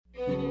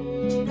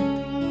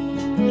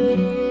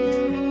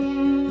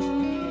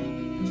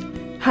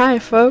Hi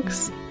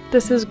folks,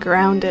 this is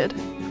Grounded,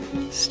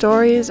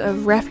 Stories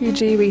of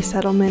Refugee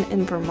Resettlement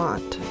in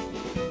Vermont.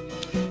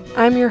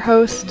 I'm your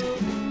host,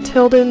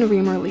 Tilden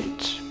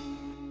Reamer-Leach.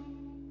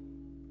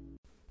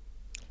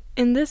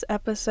 In this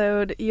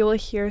episode, you'll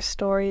hear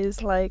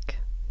stories like,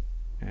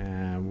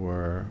 and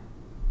we're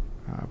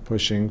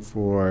pushing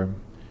for,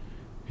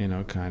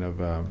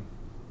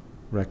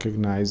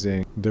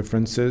 recognizing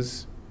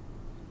differences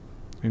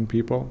in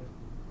people,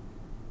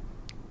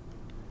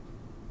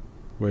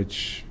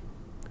 which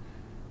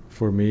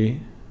for me,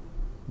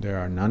 there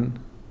are none,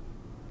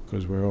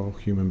 because we're all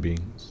human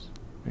beings,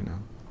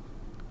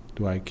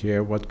 Do I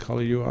care what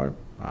color you are?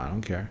 I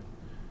don't care.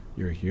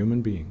 You're a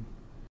human being.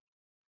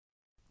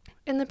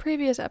 In the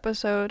previous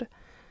episode,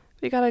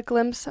 we got a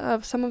glimpse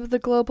of some of the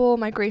global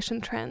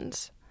migration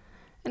trends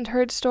and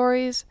heard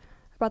stories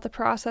about the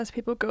process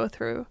people go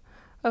through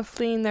of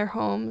fleeing their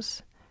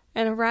homes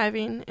and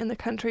arriving in the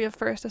country of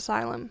first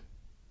asylum.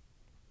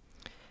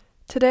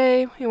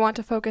 Today, we want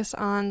to focus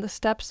on the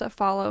steps that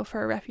follow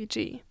for a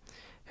refugee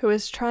who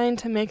is trying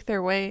to make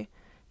their way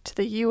to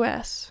the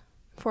U.S.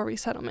 for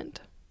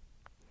resettlement.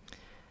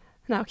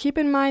 Now, keep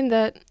in mind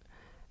that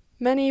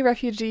many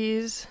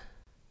refugees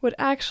would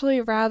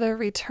actually rather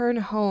return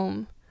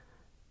home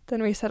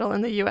than resettle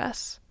in the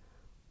U.S.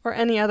 or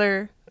any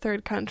other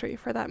third country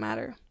for that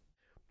matter.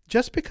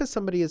 Just because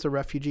somebody is a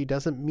refugee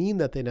doesn't mean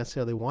that they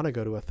necessarily want to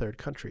go to a third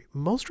country.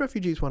 Most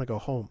refugees want to go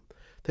home.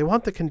 They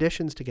want the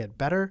conditions to get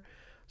better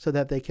so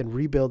that they can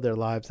rebuild their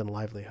lives and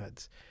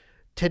livelihoods.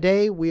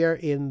 Today, we are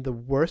in the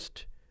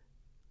worst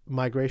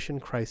migration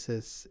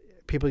crisis,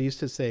 people used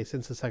to say,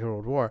 since the Second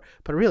World War,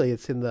 but really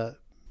it's in the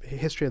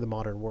history of the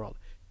modern world.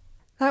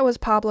 That was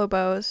Pablo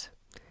Bose.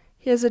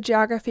 He is a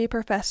geography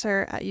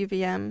professor at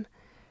UVM,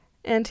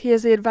 and he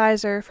is the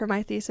advisor for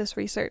my thesis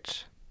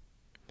research.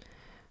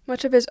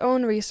 Much of his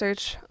own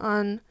research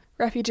on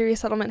refugee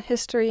resettlement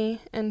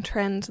history and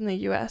trends in the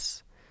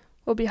U.S.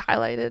 will be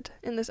highlighted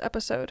in this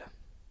episode.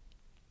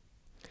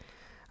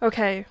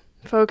 Okay,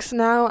 folks,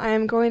 now I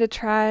am going to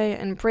try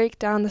and break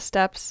down the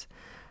steps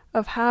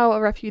of how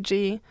a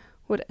refugee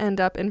would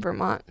end up in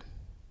Vermont.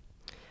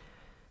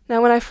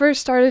 Now, when I first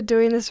started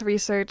doing this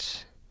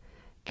research,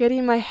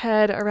 getting my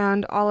head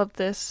around all of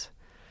this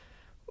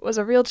was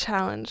a real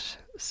challenge,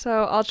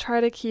 so I'll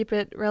try to keep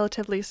it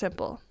relatively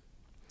simple.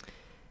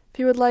 If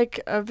you would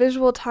like a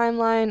visual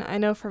timeline, I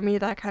know for me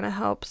that kind of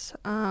helps.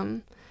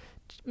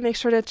 Make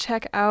sure to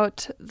check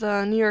out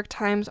the New York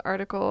Times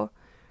article,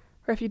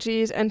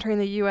 Refugees Entering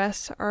the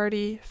U.S.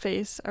 Already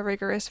Face a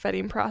Rigorous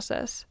Vetting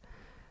Process,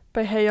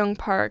 by Hae-Young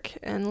Park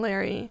and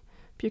Larry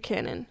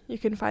Buchanan. You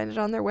can find it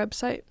on their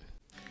website.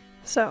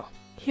 So,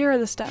 here are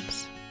the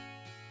steps.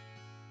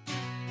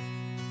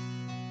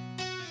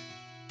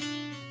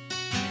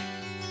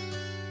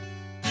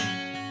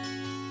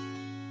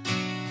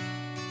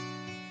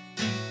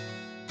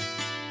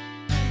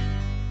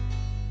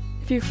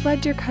 If you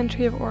fled your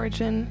country of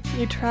origin,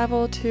 you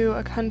travel to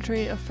a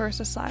country of first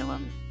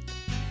asylum.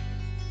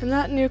 In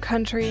that new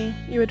country,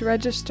 you would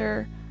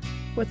register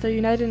with the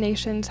United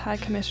Nations High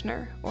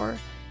Commissioner, or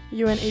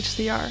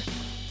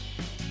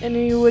UNHCR, and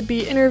you would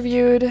be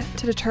interviewed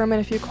to determine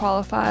if you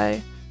qualify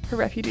for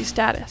refugee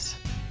status.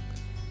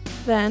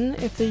 Then,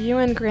 if the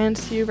UN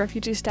grants you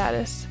refugee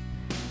status,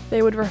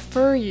 they would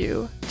refer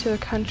you to a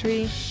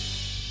country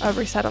of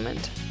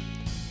resettlement.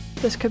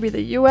 This could be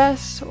the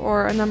US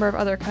or a number of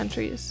other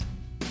countries.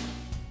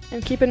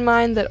 And keep in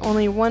mind that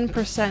only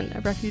 1%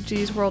 of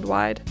refugees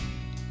worldwide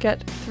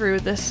get through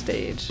this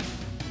stage.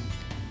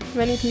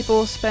 Many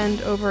people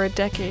spend over a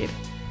decade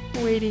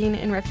waiting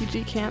in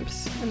refugee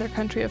camps in their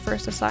country of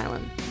first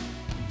asylum.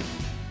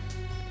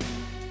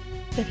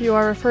 If you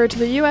are referred to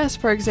the U.S.,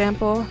 for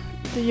example,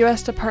 the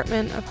U.S.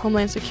 Department of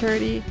Homeland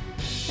Security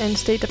and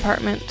State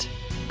Department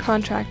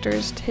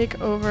contractors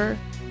take over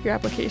your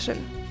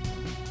application.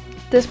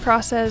 This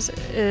process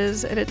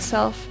is in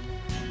itself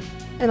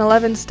an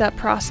 11-step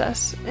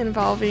process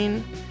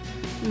involving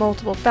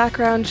multiple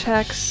background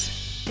checks,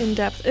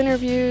 in-depth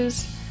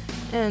interviews,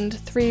 and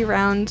 3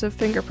 rounds of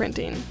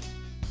fingerprinting.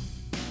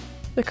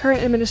 The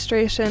current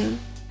administration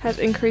has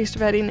increased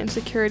vetting and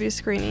security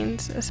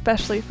screenings,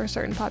 especially for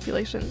certain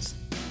populations.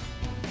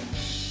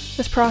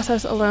 This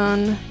process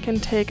alone can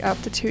take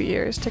up to 2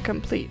 years to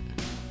complete.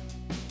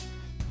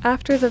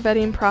 After the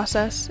vetting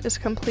process is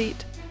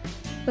complete,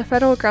 the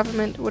federal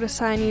government would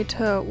assign you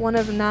to one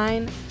of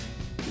 9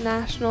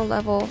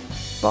 national-level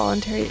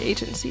voluntary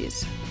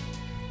agencies.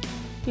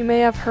 You may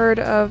have heard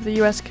of the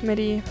U.S.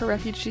 Committee for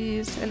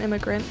Refugees and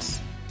Immigrants,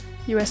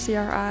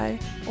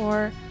 USCRI,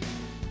 or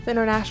the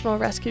International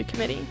Rescue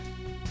Committee.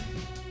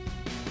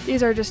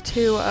 These are just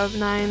 2 of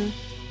 9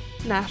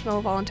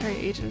 national voluntary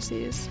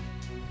agencies,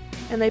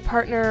 and they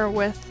partner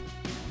with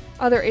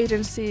other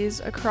agencies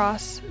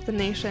across the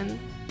nation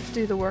to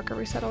do the work of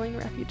resettling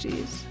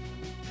refugees.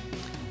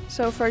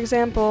 So, for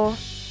example,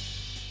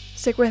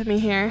 stick with me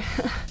here.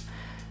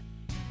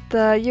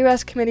 The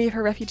U.S. Committee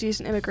for Refugees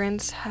and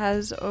Immigrants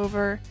has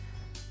over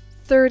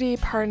 30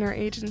 partner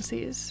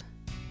agencies,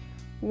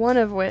 one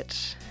of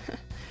which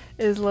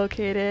is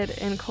located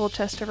in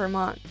Colchester,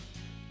 Vermont,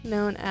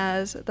 known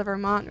as the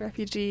Vermont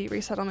Refugee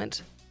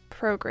Resettlement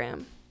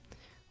Program,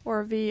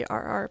 or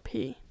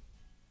VRRP.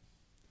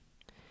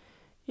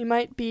 You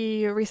might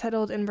be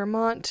resettled in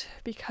Vermont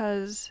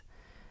because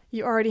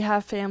you already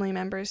have family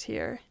members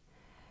here,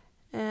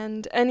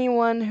 and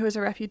anyone who is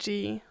a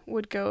refugee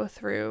would go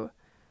through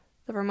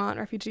the Vermont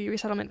Refugee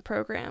Resettlement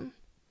Program.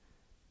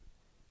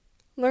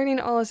 Learning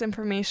all this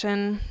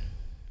information,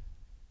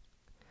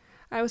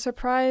 I was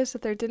surprised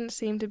that there didn't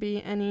seem to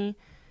be any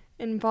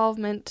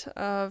involvement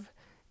of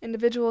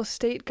individual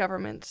state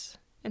governments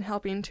in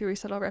helping to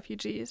resettle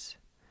refugees.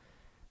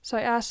 So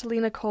I asked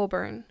Lena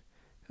Colburn,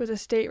 who is a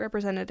state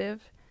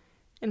representative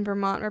in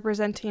Vermont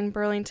representing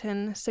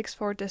Burlington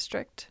 6-4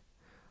 District,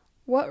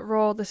 what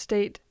role the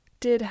state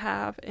did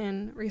have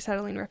in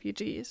resettling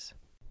refugees.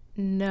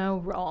 No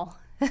role.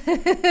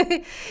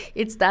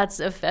 That's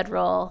a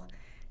federal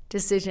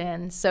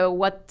decision. So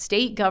what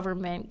state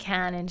government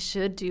can and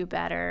should do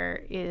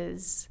better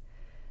is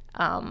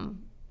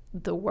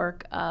the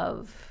work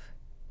of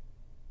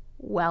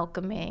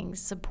welcoming,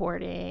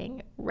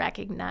 supporting,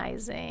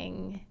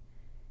 recognizing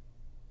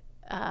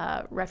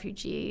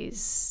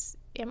refugees,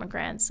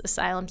 immigrants,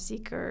 asylum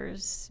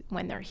seekers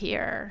when they're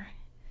here.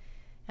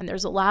 And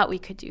there's a lot we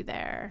could do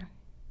there.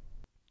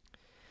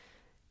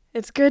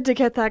 It's good to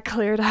get that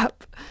cleared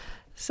up.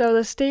 So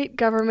the state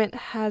government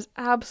has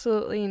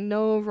absolutely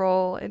no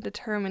role in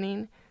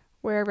determining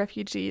where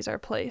refugees are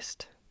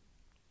placed.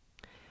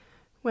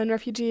 When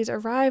refugees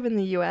arrive in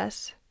the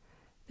U.S.,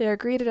 they are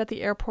greeted at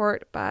the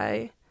airport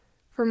by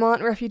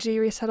Vermont Refugee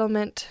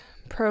Resettlement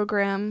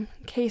Program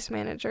case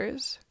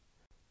managers,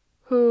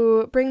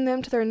 who bring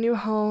them to their new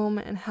home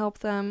and help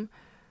them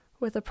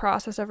with the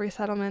process of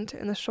resettlement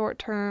in the short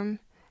term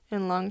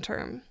and long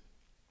term.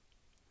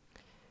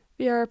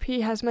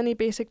 VRP has many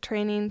basic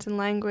trainings in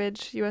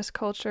language, U.S.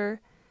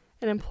 culture,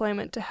 and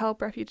employment to help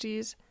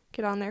refugees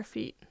get on their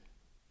feet.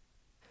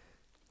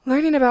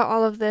 Learning about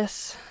all of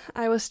this,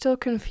 I was still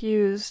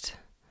confused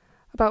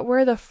about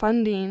where the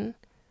funding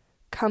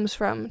comes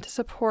from to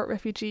support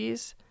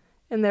refugees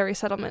in their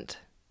resettlement.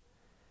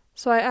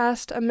 So I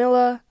asked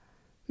Amila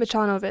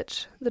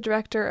Michanovic, the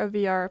director of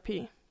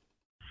VRP.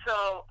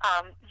 So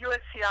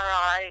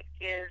USCRI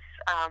is,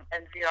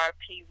 and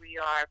VRP, we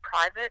are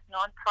private,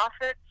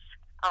 nonprofits,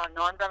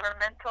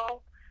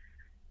 non-governmental.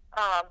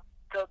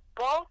 The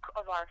bulk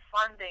of our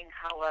funding,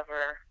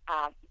 however,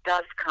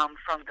 does come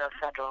from the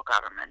federal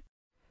government.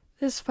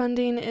 This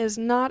funding is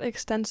not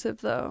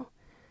extensive, though,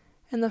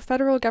 and the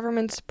federal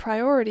government's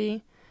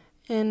priority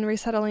in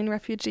resettling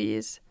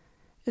refugees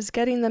is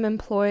getting them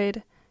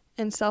employed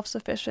and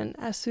self-sufficient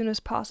as soon as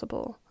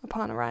possible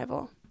upon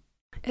arrival.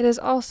 It is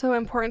also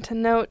important to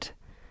note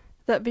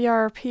that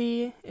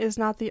VRP is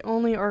not the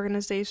only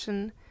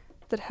organization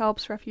that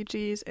helps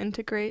refugees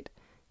integrate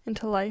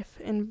into life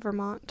in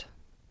Vermont.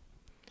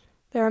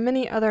 There are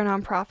many other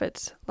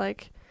nonprofits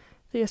like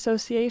the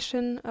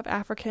Association of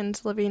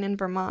Africans Living in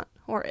Vermont,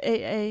 or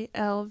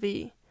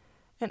AALV,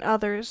 and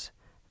others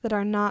that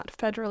are not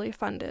federally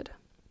funded.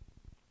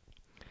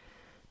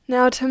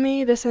 Now, to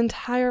me, this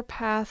entire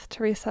path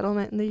to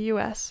resettlement in the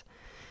U.S.,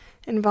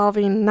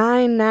 involving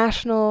 9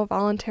 national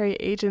voluntary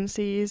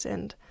agencies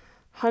and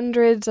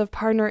hundreds of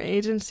partner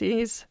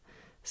agencies,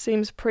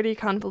 seems pretty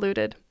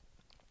convoluted.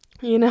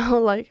 You know,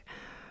 like,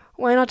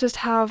 why not just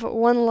have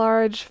one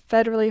large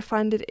federally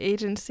funded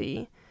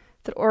agency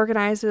that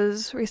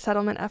organizes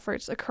resettlement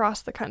efforts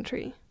across the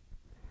country?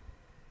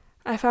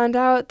 I found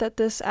out that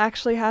this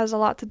actually has a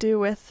lot to do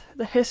with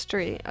the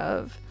history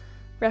of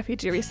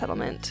refugee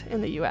resettlement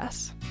in the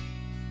U.S.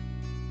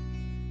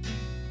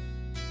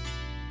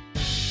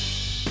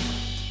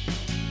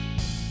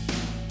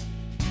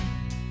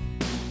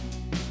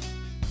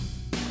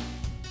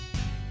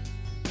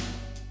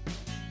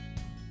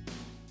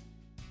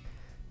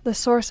 The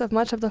source of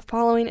much of the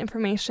following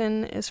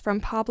information is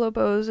from Pablo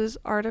Bose's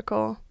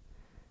article,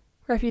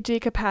 Refugee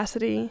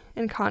Capacity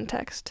and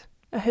Context,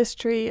 A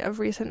History of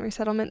Recent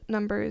Resettlement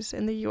Numbers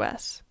in the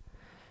U.S.,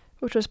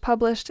 which was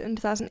published in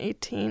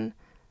 2018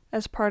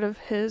 as part of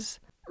his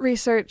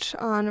research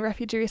on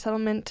refugee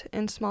resettlement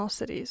in small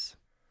cities.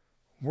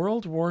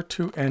 World War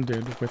II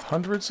ended with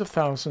hundreds of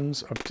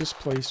thousands of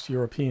displaced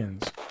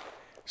Europeans.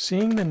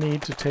 Seeing the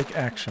need to take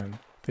action,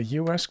 the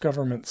U.S.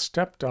 government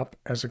stepped up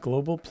as a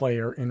global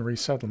player in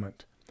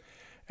resettlement.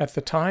 At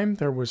the time,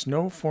 there was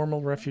no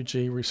formal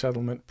refugee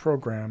resettlement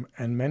program,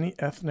 and many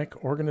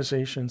ethnic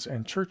organizations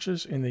and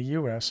churches in the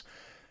U.S.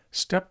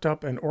 stepped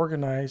up and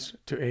organized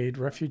to aid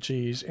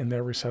refugees in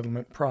their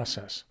resettlement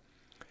process.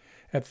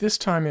 At this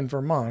time in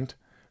Vermont,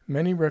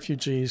 many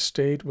refugees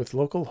stayed with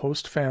local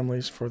host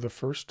families for the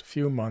first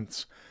few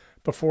months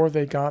before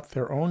they got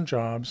their own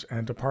jobs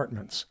and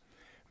apartments.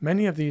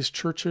 Many of these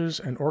churches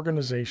and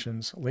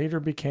organizations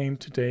later became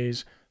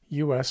today's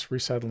U.S.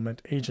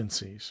 resettlement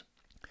agencies.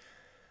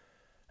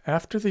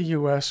 After the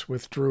U.S.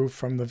 withdrew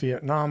from the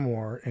Vietnam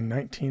War in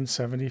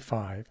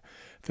 1975,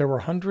 there were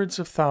hundreds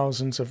of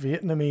thousands of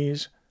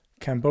Vietnamese,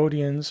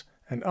 Cambodians,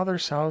 and other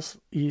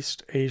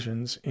Southeast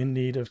Asians in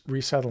need of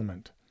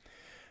resettlement.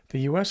 the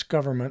U.S.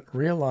 government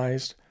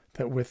realized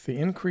that with the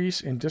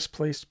increase in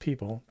displaced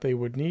people, they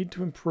would need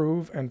to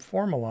improve and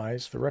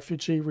formalize the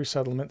refugee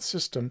resettlement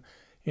system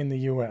in the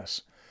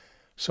U.S.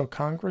 So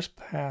Congress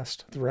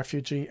passed the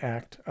Refugee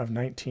Act of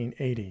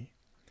 1980.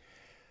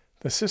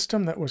 The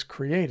system that was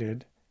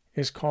created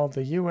is called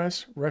the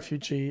U.S.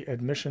 Refugee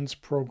Admissions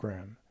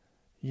Program,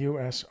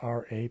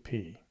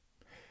 USRAP,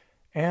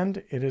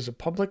 and it is a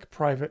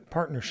public-private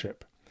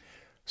partnership.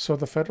 So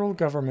the federal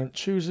government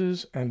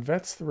chooses and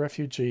vets the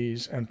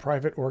refugees, and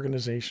private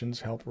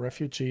organizations help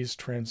refugees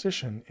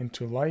transition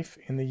into life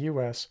in the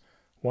U.S.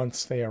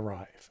 once they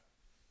arrive.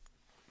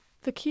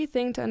 The key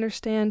thing to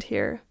understand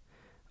here,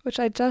 which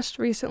I just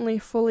recently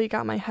fully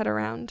got my head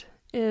around,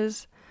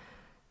 is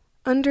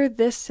under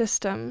this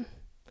system,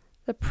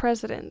 the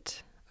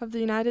President of the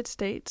United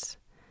States,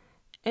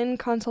 in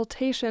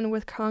consultation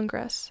with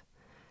Congress,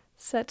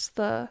 sets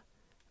the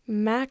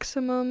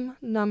maximum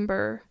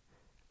number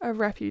of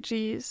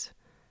refugees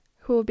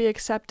who will be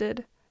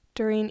accepted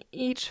during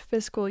each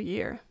fiscal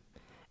year,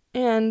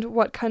 and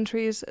what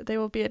countries they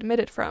will be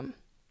admitted from.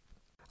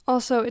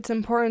 Also, it's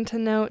important to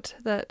note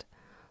that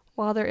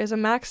while there is a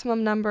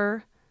maximum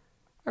number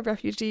of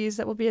refugees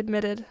that will be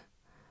admitted,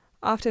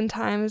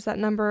 oftentimes that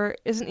number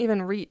isn't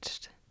even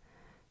reached,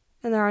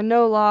 and there are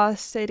no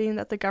laws stating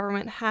that the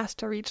government has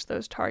to reach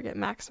those target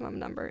maximum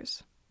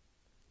numbers.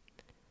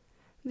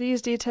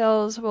 These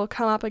details will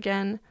come up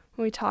again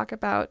when we talk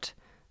about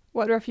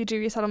what refugee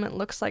resettlement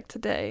looks like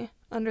today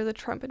under the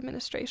Trump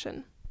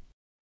administration.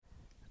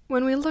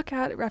 When we look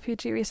at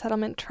refugee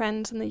resettlement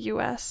trends in the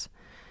U.S.,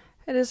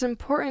 it is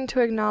important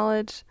to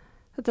acknowledge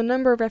that the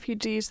number of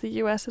refugees the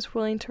U.S. is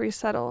willing to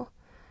resettle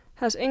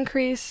has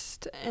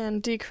increased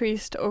and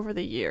decreased over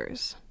the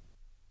years.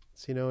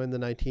 So, in the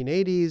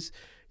 1980s,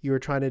 you were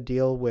trying to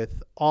deal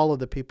with all of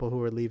the people who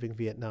were leaving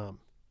Vietnam.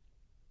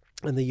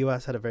 And the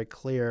U.S. had a very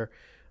clear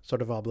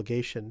sort of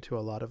obligation to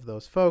a lot of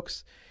those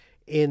folks.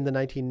 In the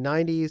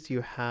 1990s,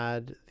 you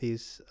had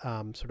these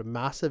sort of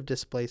massive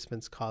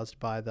displacements caused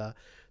by the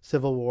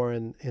civil war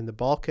in the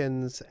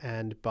Balkans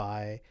and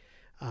by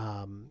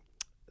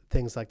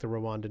things like the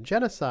Rwandan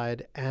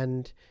genocide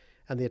and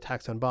the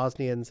attacks on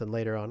Bosnians and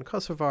later on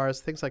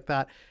Kosovars, things like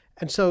that.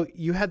 And so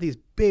you had these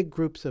big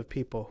groups of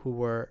people who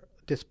were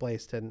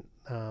displaced and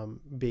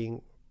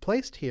being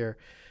placed here.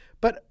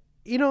 But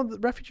the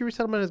refugee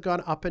resettlement has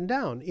gone up and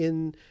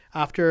down.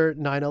 After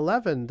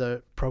 9/11,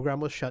 the program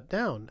was shut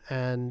down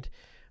and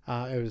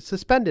it was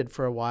suspended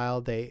for a while.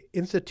 They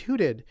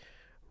instituted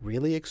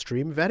really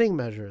extreme vetting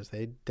measures.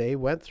 They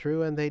went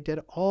through and they did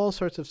all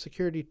sorts of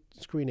security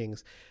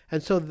screenings.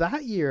 And so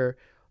that year,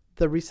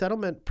 the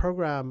resettlement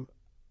program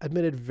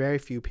admitted very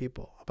few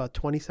people, about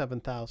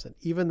 27,000,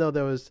 even though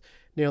there was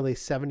nearly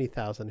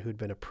 70,000 who'd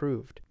been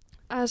approved.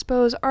 As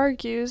Bose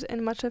argues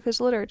in much of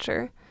his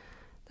literature,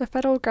 the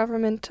federal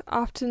government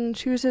often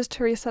chooses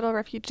to resettle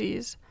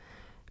refugees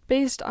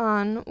based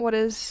on what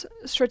is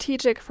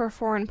strategic for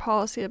foreign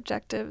policy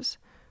objectives,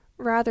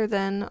 rather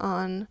than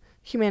on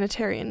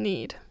humanitarian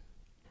need.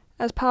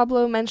 As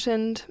Pablo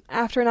mentioned,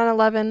 after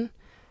 9/11,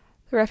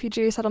 the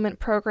refugee resettlement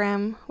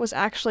program was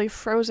actually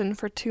frozen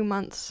for 2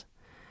 months,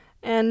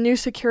 and new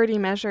security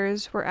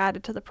measures were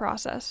added to the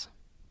process.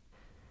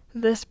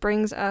 This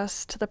brings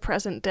us to the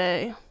present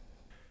day.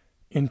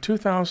 In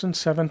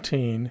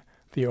 2017,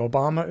 the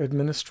Obama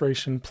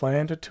administration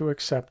planned to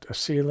accept a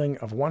ceiling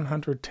of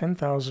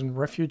 110,000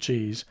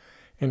 refugees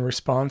in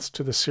response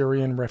to the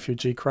Syrian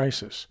refugee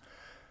crisis.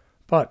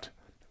 But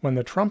when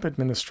the Trump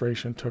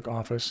administration took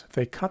office,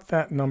 they cut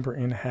that number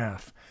in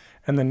half,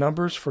 and the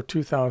numbers for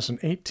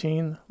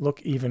 2018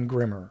 look even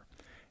grimmer.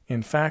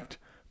 In fact,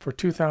 for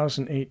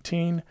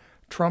 2018,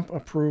 Trump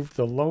approved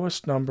the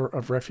lowest number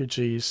of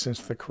refugees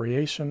since the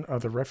creation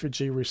of the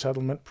Refugee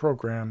Resettlement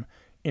Program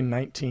in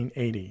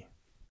 1980.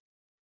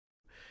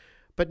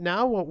 But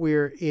now what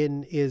we're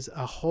in is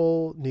a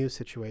whole new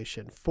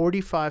situation.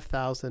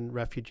 45,000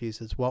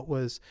 refugees is what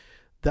was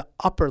the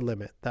upper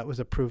limit that was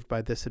approved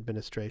by this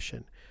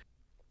administration.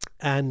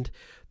 And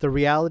the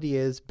reality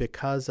is,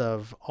 because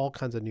of all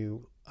kinds of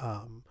new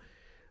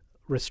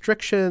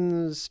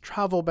restrictions,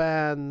 travel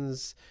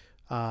bans,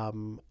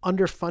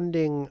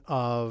 underfunding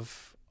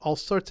of all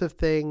sorts of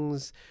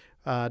things,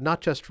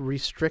 not just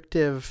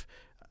restrictive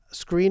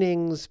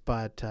screenings,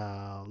 but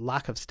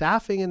lack of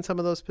staffing in some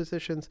of those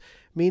positions,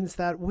 means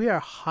that we are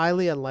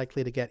highly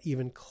unlikely to get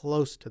even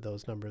close to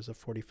those numbers of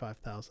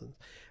 45,000.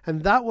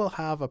 And that will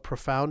have a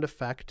profound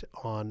effect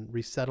on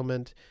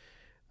resettlement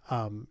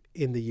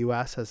in the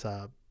U.S. as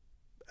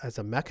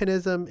a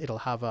mechanism. It'll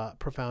have a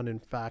profound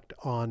impact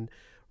on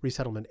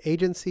resettlement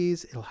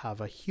agencies. It'll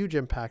have a huge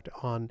impact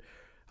on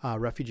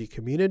refugee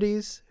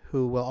communities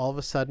who will all of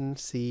a sudden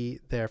see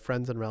their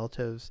friends and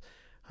relatives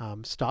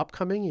stop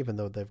coming, even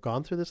though they've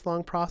gone through this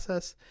long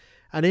process.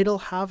 And it'll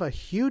have a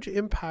huge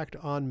impact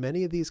on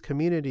many of these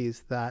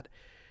communities that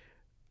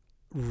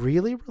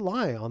really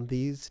rely on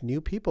these new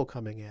people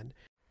coming in.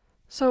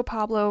 So,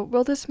 Pablo,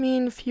 will this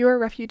mean fewer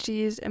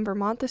refugees in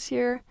Vermont this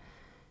year?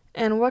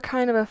 And what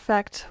kind of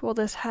effect will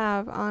this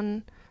have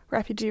on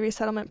refugee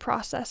resettlement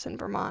process in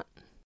Vermont?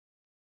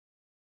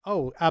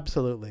 Oh,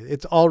 absolutely.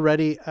 It's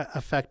already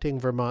affecting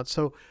Vermont.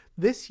 So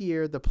this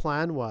year, the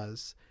plan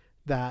was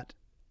that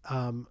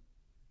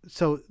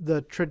so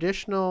the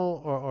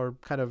traditional or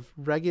kind of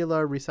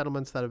regular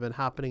resettlements that have been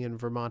happening in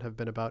Vermont have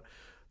been about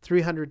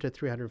 300 to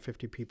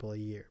 350 people a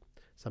year.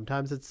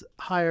 Sometimes it's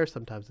higher,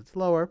 sometimes it's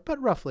lower,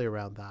 but roughly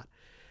around that.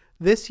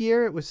 This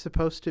year, it was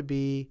supposed to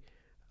be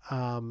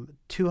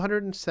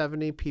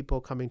 270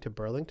 people coming to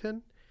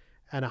Burlington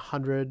and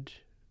 100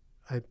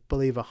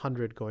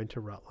 going to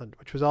Rutland,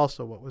 which was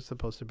also what was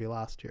supposed to be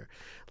last year.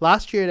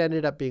 Last year, it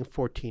ended up being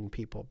 14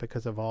 people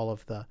because of all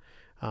of the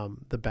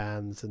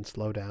bans and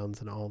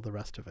slowdowns and all the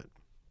rest of it.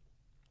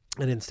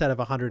 And instead of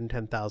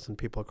 110,000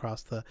 people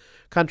across the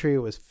country, it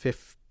was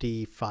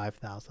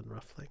 55,000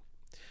 roughly.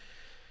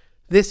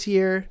 This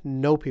year,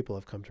 no people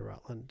have come to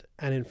Rutland.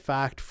 And in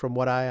fact, from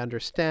what I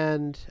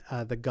understand,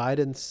 the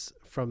guidance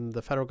from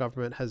the federal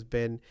government has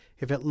been,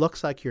 if it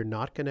looks like you're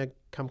not going to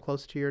come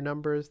close to your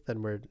numbers,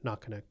 then we're not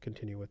going to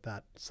continue with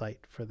that site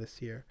for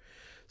this year.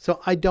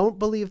 So I don't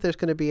believe there's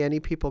going to be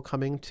any people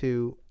coming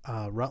to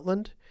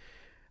Rutland.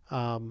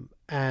 And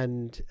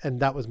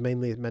that was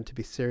mainly meant to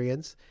be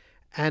Syrians.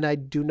 And I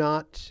do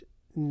not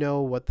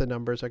know what the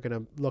numbers are going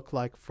to look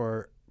like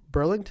for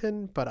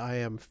Burlington, but I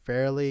am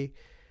fairly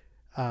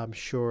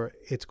sure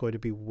it's going to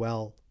be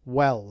well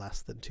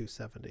less than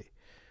 270.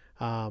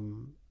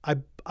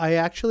 I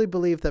actually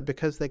believe that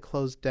because they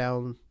closed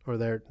down, or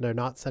they're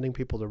not sending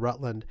people to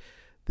Rutland,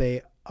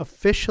 they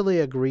officially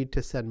agreed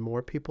to send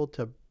more people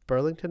to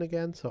Burlington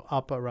again, so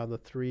up around the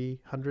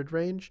 300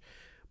 range.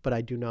 But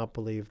I do not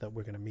believe that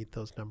we're going to meet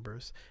those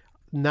numbers.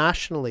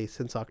 Nationally,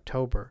 since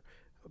October,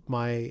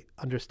 my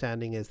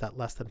understanding is that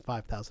less than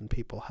 5,000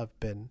 people have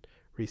been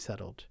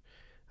resettled.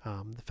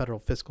 The federal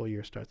fiscal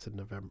year starts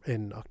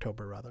in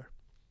October, rather.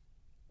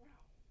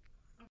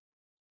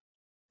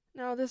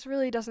 No, this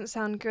really doesn't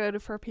sound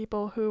good for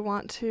people who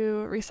want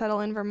to resettle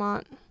in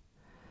Vermont.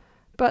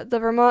 But the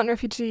Vermont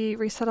Refugee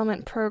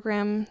Resettlement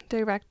Program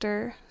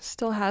director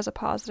still has a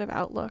positive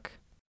outlook.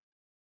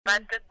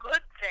 But the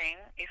good thing,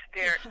 if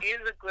there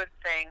is a good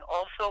thing,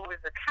 also with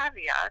a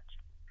caveat,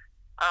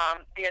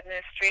 the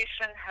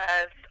administration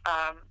has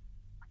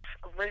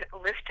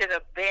lifted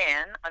a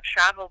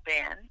travel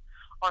ban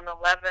on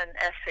 11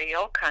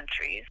 SAO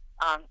countries.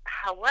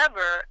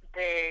 However,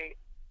 they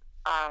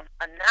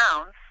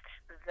announced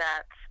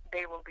that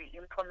they will be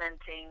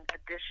implementing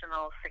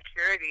additional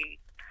security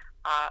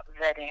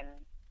vetting,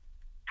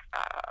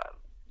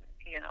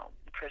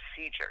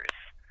 procedures.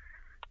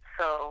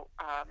 So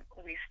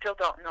we still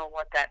don't know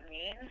what that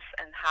means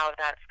and how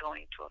that's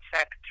going to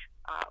affect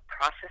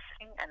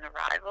processing and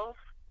arrivals.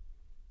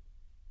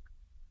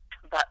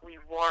 But we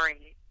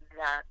worry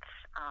that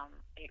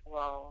it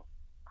will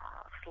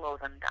slow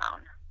them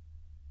down.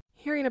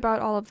 Hearing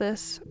about all of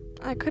this,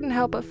 I couldn't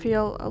help but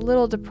feel a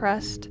little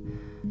depressed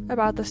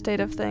about the state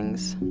of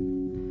things.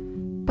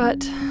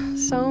 But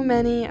so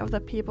many of the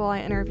people I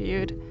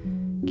interviewed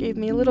gave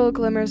me little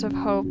glimmers of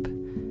hope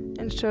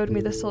and showed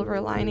me the silver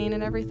lining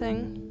and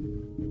everything.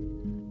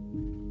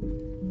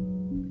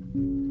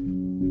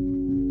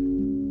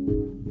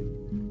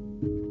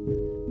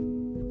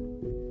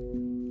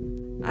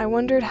 I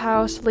wondered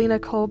how Selena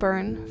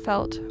Colburn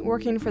felt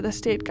working for the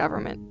state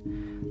government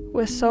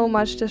with so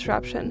much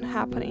disruption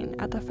happening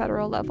at the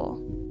federal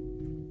level.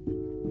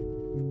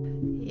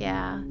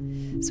 Yeah.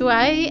 So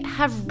I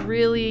have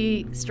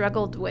really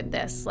struggled with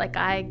this. Like,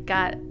 I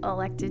got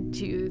elected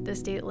to the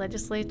state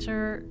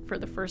legislature for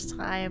the first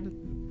time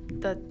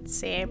the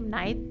same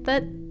night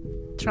that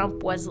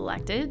Trump was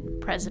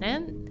elected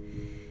president.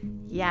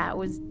 Yeah, it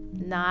was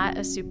not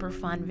a super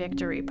fun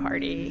victory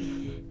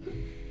party.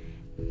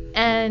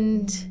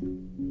 And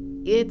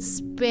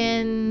it's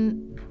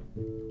been,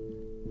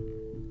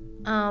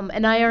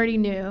 and I already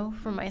knew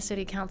from my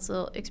city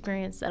council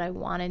experience that I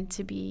wanted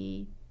to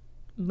be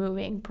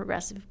moving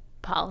progressive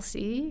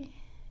policy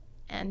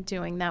and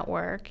doing that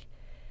work.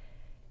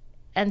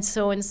 And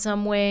so in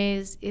some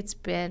ways, it's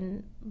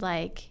been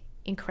like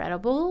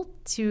incredible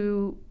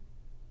to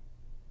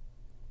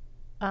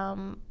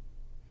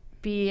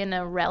be in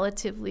a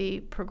relatively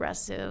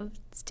progressive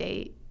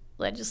state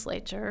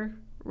legislature,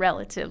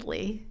 relative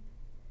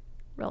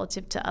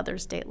to other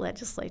state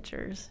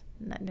legislatures,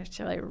 not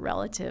necessarily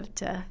relative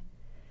to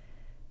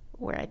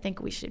where I think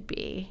we should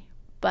be.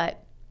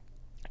 But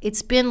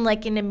it's been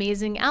like an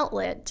amazing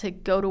outlet to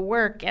go to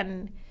work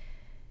and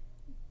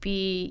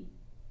be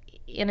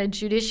in a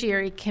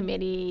judiciary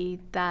committee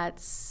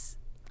that's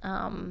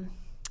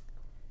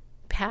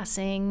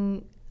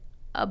passing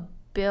a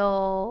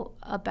bill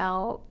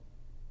about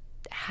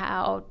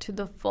how, to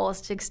the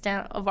fullest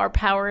extent of our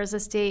power as a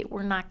state,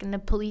 we're not going to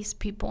police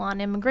people on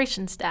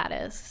immigration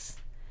status.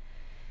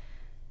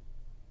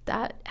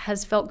 That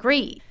has felt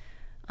great.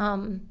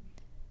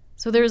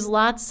 So there's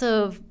lots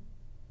of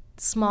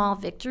small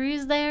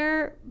victories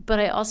there, but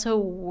I also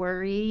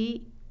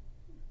worry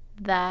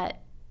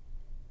that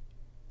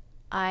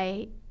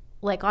on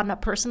a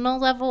personal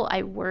level,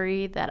 I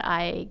worry that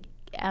I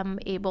am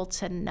able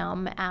to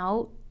numb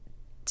out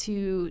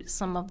to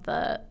some of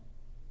the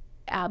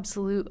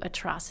absolute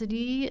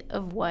atrocity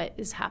of what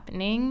is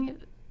happening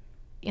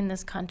in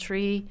this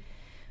country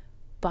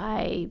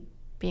by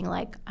being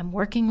like, I'm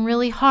working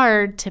really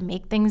hard to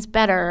make things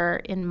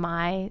better in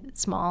my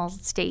small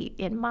state,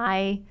 in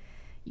my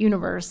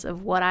universe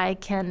of what I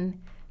can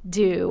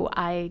do.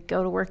 I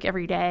go to work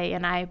every day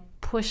and I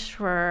push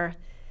for,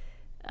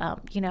 a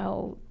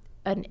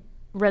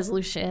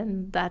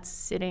resolution that's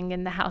sitting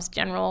in the House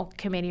General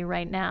Committee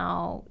right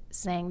now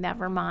saying that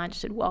Vermont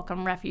should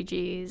welcome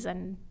refugees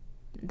and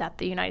that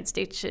the United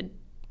States should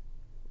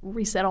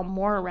resettle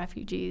more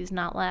refugees,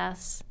 not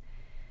less.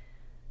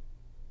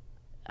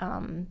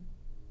 In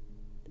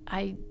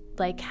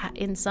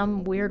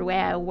some weird way,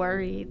 I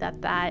worry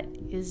that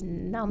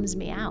numbs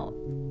me out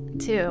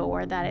too,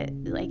 or that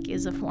it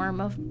is a form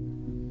of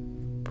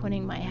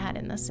putting my head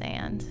in the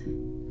sand.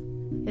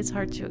 It's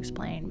hard to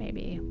explain,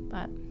 maybe,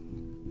 but.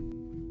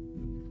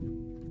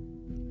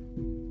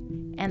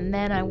 And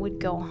then I would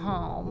go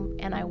home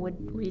and I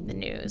would read the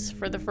news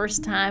for the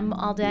first time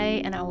all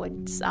day, and I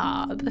would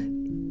sob,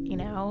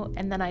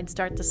 and then I'd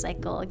start the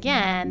cycle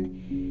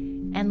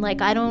again. And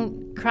I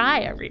don't cry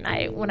every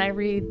night when I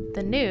read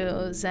the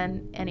news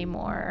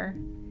anymore.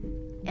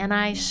 And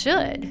I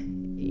should,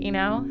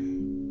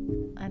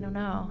 I don't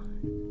know.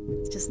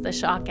 It's just the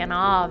shock and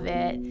awe of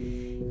it.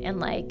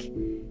 And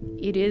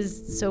it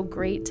is so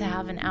great to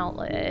have an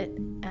outlet.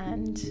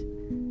 And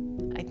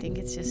I think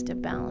it's just a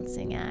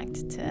balancing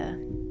act to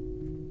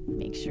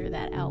make sure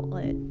that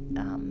outlet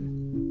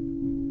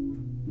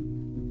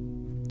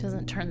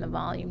doesn't turn the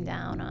volume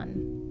down on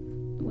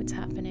what's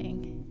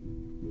happening.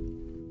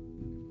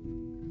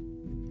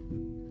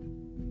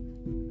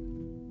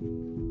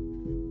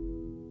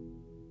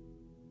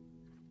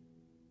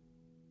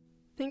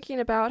 Thinking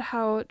about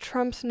how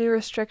Trump's new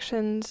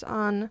restrictions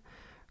on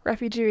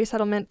refugee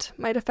resettlement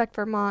might affect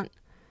Vermont,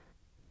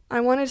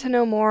 I wanted to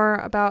know more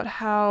about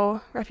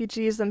how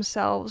refugees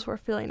themselves were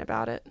feeling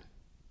about it.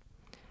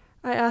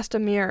 I asked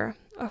Amir,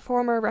 a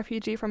former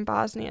refugee from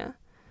Bosnia,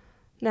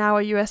 now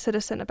a U.S.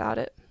 citizen, about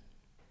it.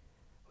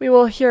 We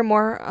will hear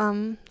more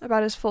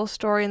about his full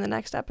story in the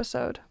next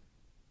episode.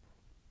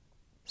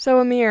 So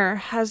Amir,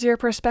 has your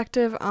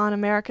perspective on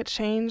America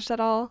changed at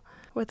all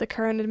with the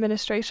current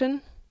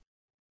administration?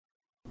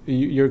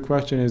 Your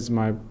question is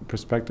my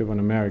perspective on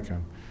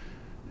America.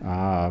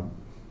 On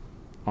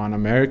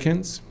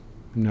Americans,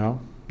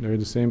 no, they're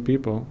the same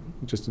people,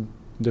 just a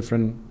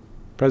different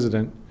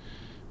president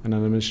and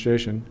an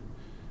administration.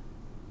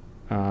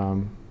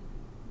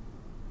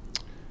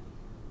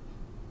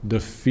 The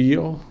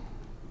feel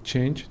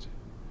changed.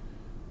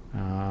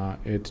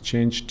 It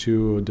changed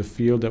to the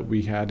feel that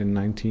we had in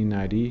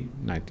 1990,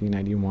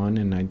 1991,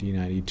 and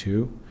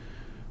 1992,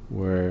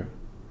 where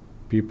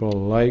people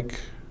like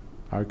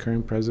our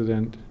current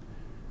president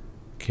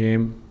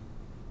came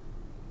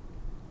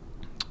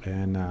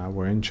and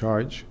were in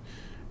charge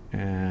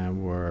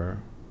and were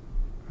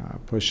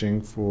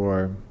pushing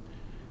for,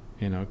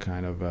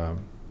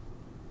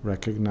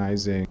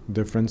 recognizing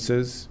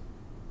differences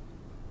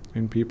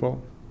in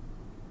people,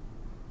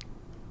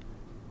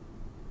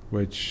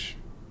 which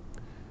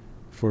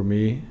for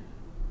me,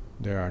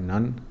 there are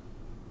none,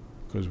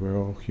 because we're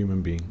all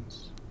human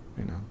beings,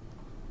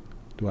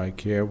 Do I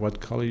care what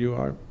color you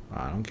are?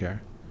 I don't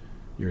care.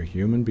 You're a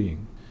human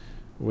being.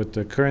 With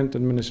the current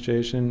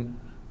administration,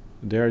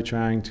 they're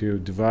trying to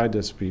divide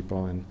us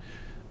people, and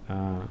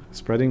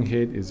spreading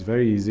hate is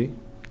very easy.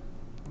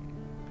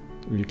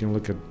 You can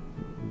look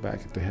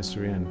back at the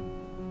history and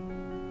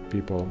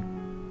people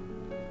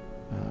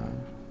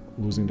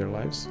losing their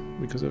lives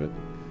because of it.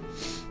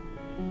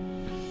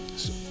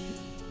 So,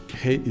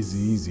 hate is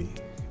easy,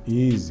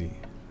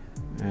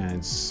 and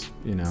it's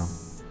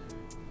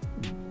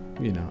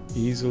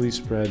easily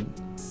spread.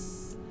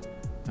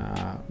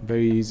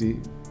 Very easy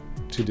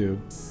to do,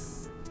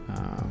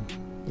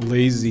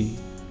 lazy,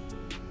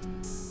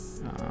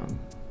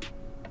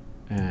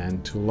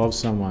 and to love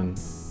someone,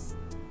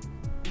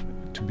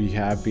 to be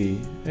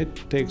happy, it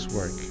takes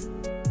work.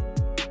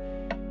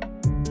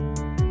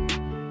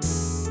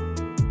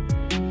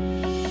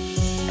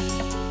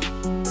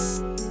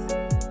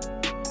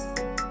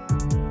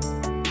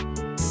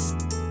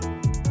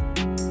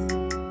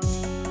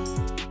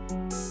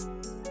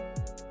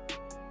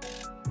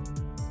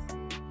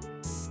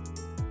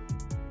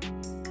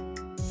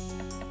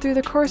 Through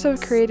the course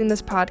of creating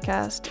this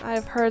podcast,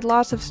 I've heard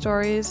lots of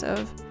stories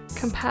of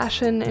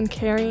compassion and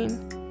caring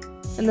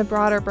in the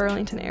broader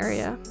Burlington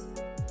area.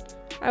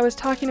 I was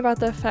talking about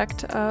the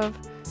effect of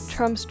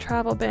Trump's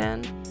travel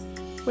ban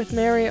with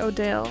Mary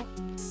O'Dale,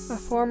 a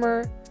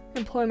former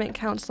employment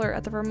counselor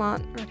at the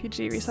Vermont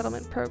Refugee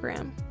Resettlement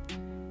Program,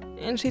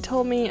 and she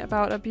told me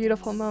about a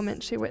beautiful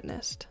moment she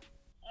witnessed.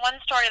 One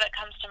story that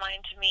comes to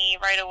mind to me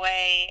right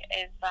away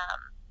is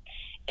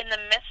in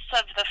the midst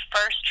of the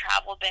first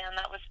travel ban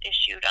that was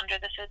issued under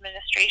this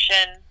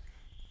administration,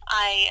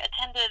 I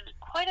attended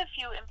quite a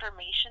few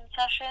information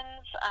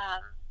sessions,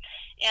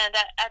 and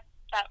at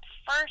that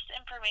first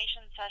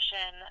information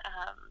session,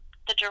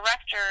 the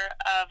director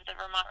of the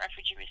Vermont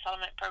Refugee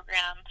Resettlement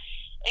Program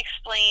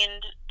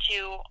explained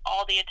to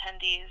all the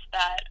attendees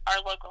that our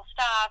local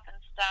staff and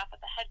staff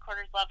at the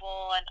headquarters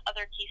level and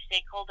other key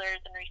stakeholders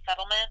in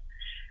resettlement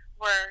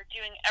were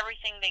doing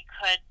everything they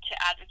could to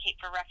advocate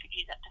for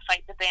refugees and to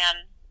fight the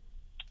ban.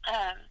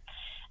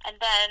 And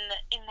then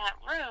in that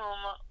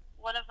room,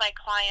 one of my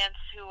clients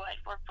who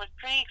I'd worked with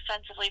pretty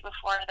extensively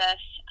before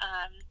this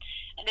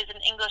and is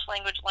an English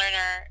language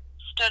learner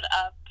stood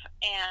up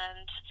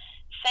and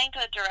thanked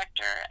the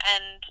director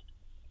and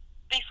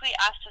basically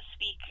asked to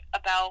speak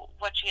about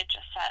what she had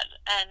just said.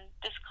 And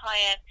this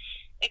client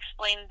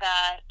explained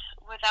that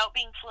without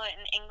being fluent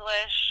in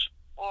English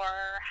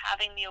or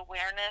having the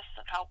awareness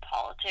of how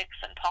politics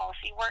and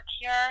policy work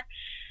here,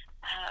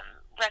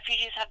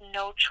 refugees have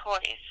no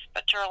choice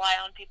but to rely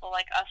on people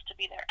like us to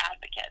be their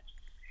advocates.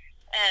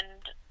 And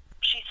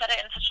she said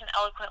it in such an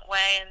eloquent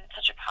way and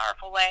such a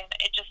powerful way, and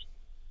it just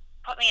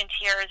put me in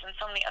tears and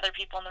so many other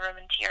people in the room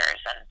in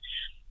tears. And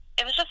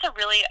it was just a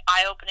really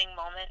eye-opening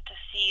moment to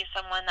see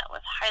someone that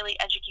was highly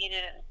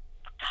educated and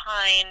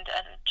kind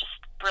and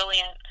just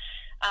brilliant,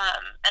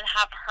 and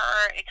have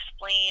her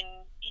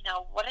explain,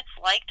 what it's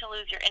like to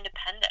lose your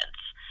independence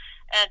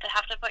and to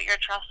have to put your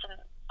trust in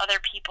other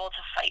people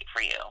to fight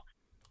for you.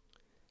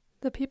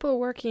 The people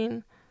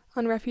working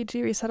on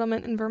refugee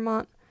resettlement in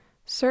Vermont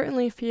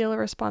certainly feel a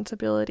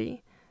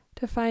responsibility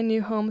to find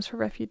new homes for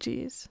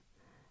refugees,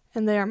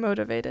 and they are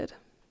motivated.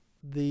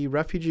 The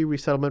refugee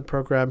resettlement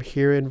program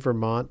here in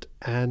Vermont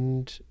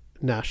and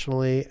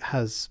nationally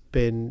has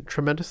been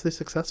tremendously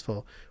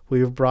successful.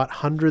 We've brought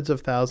hundreds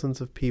of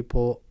thousands of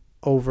people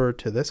over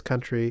to this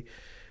country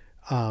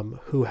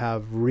who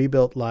have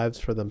rebuilt lives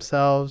for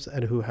themselves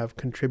and who have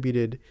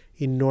contributed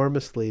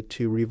enormously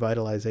to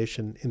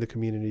revitalization in the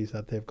communities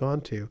that they've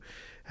gone to.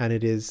 And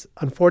it is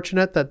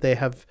unfortunate that they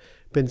have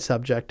been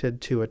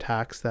subjected to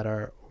attacks that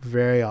are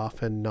very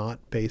often not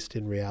based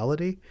in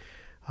reality.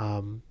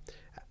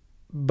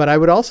 But I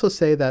would also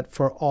say that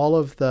for all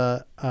of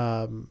the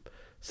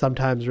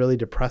sometimes really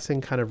depressing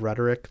kind of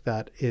rhetoric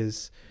that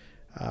is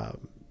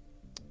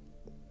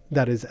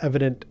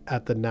evident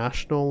at the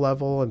national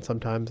level and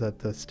sometimes at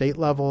the state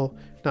level,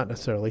 not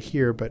necessarily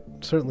here, but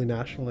certainly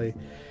nationally,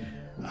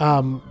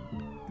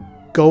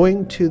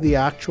 going to the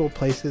actual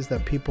places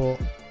that people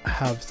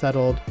have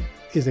settled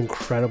is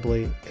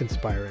incredibly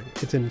inspiring.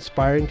 It's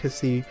inspiring to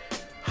see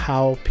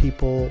how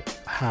people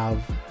have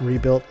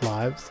rebuilt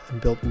lives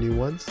and built new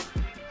ones.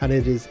 And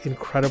it is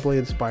incredibly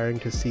inspiring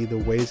to see the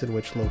ways in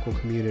which local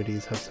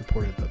communities have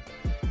supported them.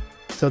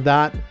 So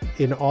that,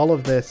 in all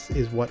of this,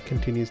 is what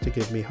continues to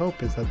give me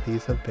hope, is that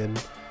these have been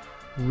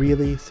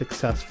really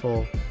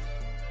successful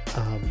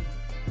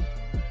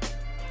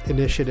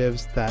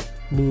initiatives that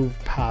move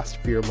past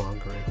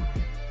fear-mongering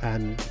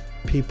and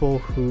people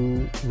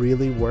who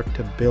really work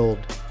to build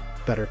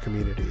better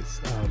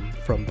communities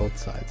from both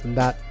sides. And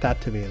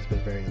that to me has been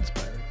very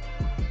inspiring.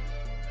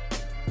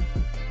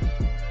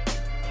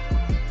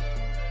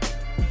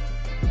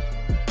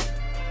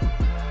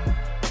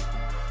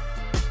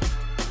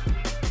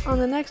 On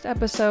the next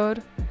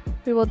episode,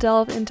 we will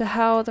delve into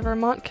how the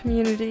Vermont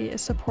community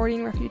is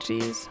supporting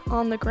refugees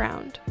on the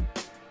ground.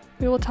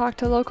 We will talk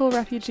to local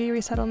refugee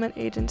resettlement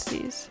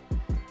agencies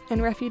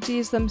and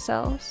refugees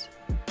themselves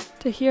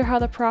to hear how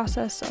the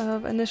process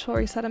of initial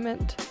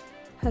resettlement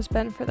has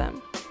been for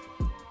them.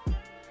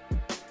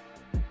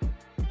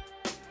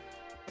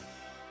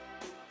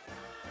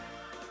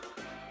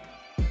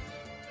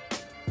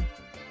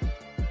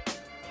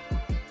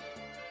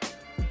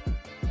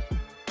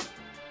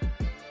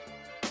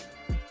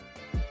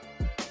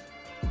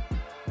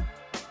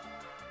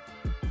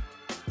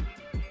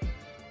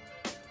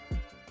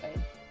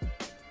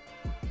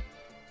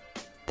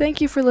 Thank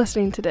you for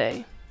listening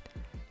today,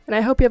 and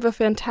I hope you have a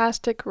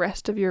fantastic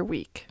rest of your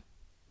week.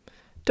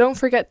 Don't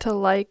forget to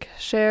like,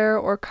 share,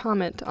 or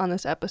comment on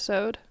this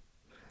episode.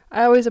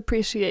 I always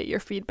appreciate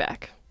your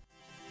feedback.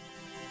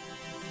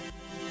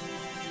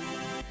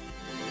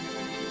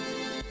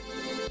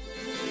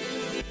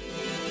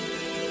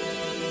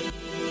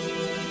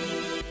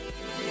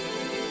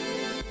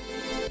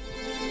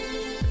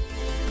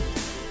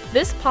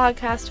 This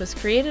podcast was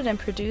created and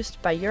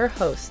produced by your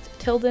host,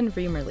 Tilden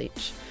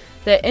Riemerleach.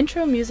 The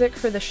intro music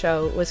for the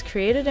show was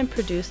created and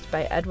produced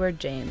by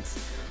Edward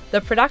James. The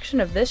production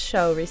of this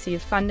show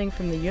received funding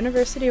from the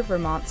University of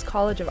Vermont's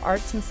College of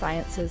Arts and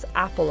Sciences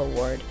Apple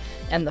Award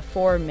and the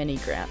 4 Mini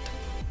Grant.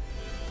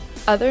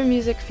 Other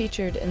music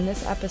featured in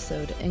this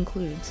episode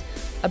includes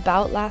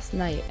About Last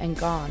Night and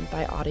Gone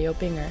by Audio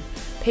Binger,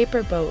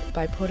 Paper Boat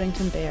by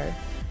Puddington Bear,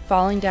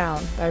 Falling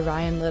Down by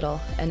Ryan Little,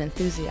 and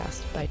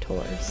Enthusiast by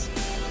Tours.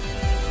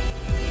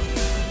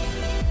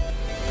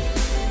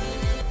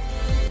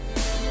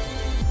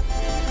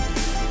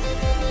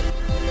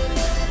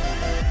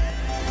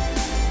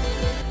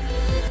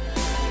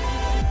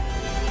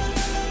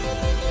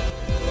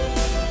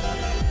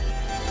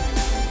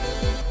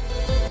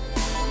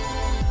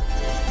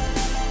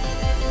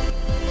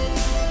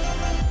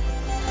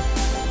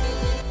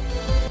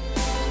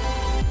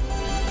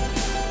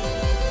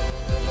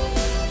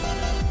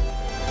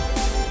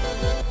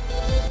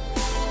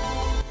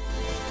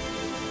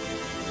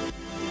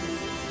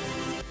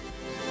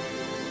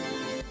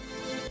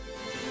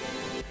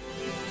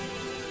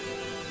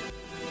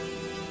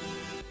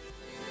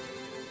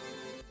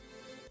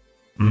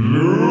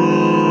 Moo.